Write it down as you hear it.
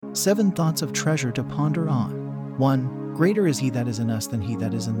7 thoughts of treasure to ponder on. 1. Greater is he that is in us than he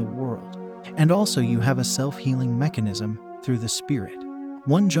that is in the world. And also you have a self-healing mechanism through the Spirit.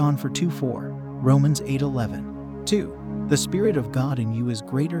 1 John 2:4, Romans 8:11. 2. The Spirit of God in you is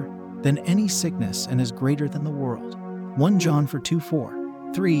greater than any sickness and is greater than the world. 1 John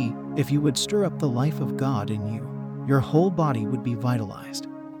 2:4. 3. If you would stir up the life of God in you, your whole body would be vitalized.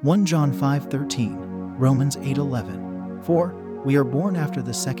 1 John 5:13, Romans 8:11. 4. We are born after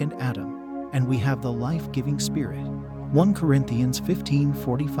the second Adam, and we have the life-giving Spirit. 1 Corinthians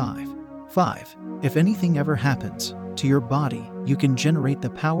 15:45. 5. If anything ever happens to your body, you can generate the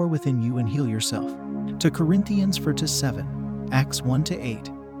power within you and heal yourself. 2 Corinthians 4:7, Acts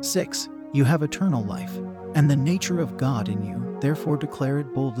 1:8. 6. You have eternal life, and the nature of God in you, therefore declare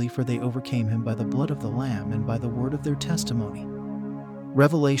it boldly, for they overcame him by the blood of the Lamb and by the word of their testimony.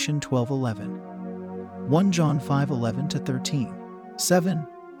 Revelation 12:11. 1 John 5:11-13. 7.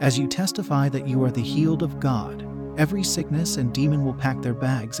 As you testify that you are the healed of God, every sickness and demon will pack their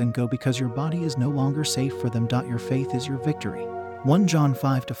bags and go, because your body is no longer safe for them. Your faith is your victory. 1 John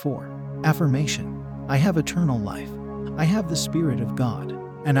 5:4. Affirmation. I have eternal life. I have the Spirit of God,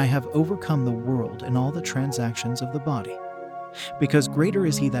 and I have overcome the world and all the transactions of the body. Because greater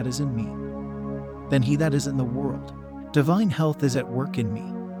is he that is in me than he that is in the world. Divine health is at work in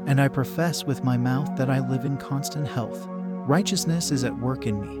me, and I profess with my mouth that I live in constant health. Righteousness is at work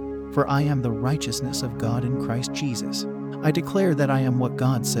in me, for I am the righteousness of God in Christ Jesus. I declare that I am what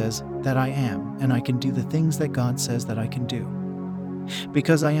God says that I am, and I can do the things that God says that I can do.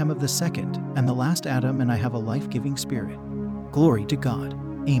 Because I am of the second and the last Adam, and I have a life-giving Spirit. Glory to God.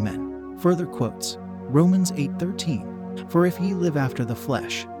 Amen. Further quotes. Romans 8:13. For if ye live after the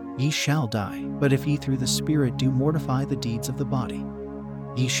flesh, ye shall die, but if ye through the Spirit do mortify the deeds of the body,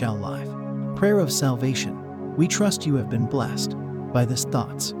 ye shall live. Prayer of salvation. We trust you have been blessed by these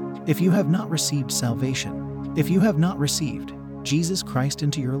thoughts. If you have not received salvation, if you have not received Jesus Christ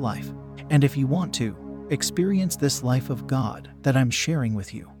into your life, and if you want to experience this life of God that I'm sharing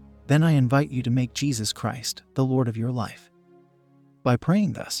with you, then I invite you to make Jesus Christ the Lord of your life. By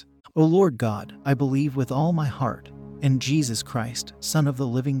praying thus: O Lord God, I believe with all my heart in Jesus Christ, Son of the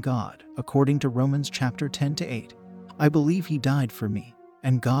living God, according to Romans chapter 10-8. I believe he died for me,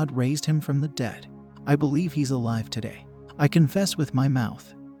 and God raised him from the dead. I believe he's alive today. I confess with my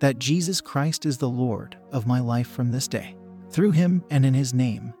mouth that Jesus Christ is the Lord of my life from this day. Through him and in his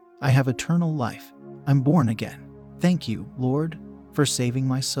name, I have eternal life. I'm born again. Thank you, Lord, for saving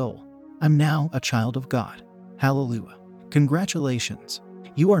my soul. I'm now a child of God. Hallelujah. Congratulations.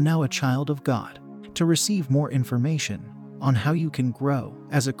 You are now a child of God. To receive more information on how you can grow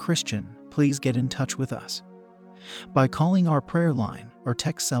as a Christian, please get in touch with us by calling our prayer line or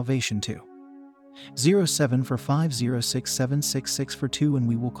text salvation to 0745067662, and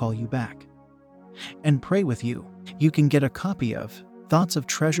we will call you back and pray with you. You can get a copy of Thoughts of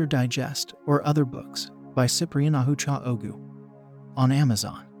Treasure Digest or other books by Cyprian Ahucha Ogu on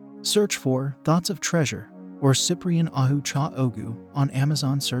Amazon. Search for Thoughts of Treasure or Cyprian Ahucha Ogu on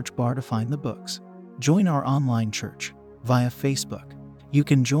Amazon search bar to find the books. Join our online church via Facebook. You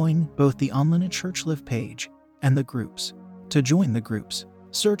can join both the Online at Church Live page and the groups. To join the groups,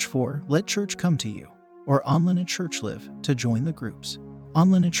 search for Let Church Come to You or Online at Church Live to join the groups.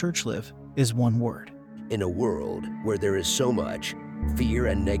 Online at Church Live is one word. In a world where there is so much fear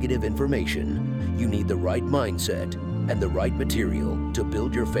and negative information, you need the right mindset and the right material to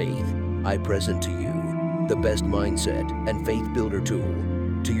build your faith. I present to you the best mindset and faith builder tool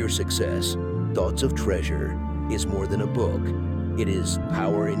to your success. Thoughts of Treasure is more than a book. It is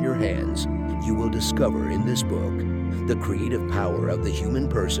power in your hands. You will discover in this book the creative power of the human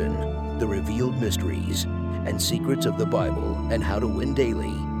person, the revealed mysteries and secrets of the Bible, and how to win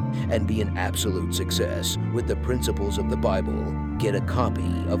daily and be an absolute success with the principles of the Bible. Get a copy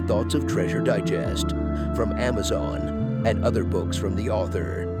of Thoughts of Treasure Digest from Amazon and other books from the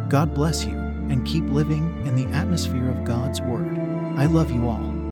author. God bless you and keep living in the atmosphere of God's Word. I love you all.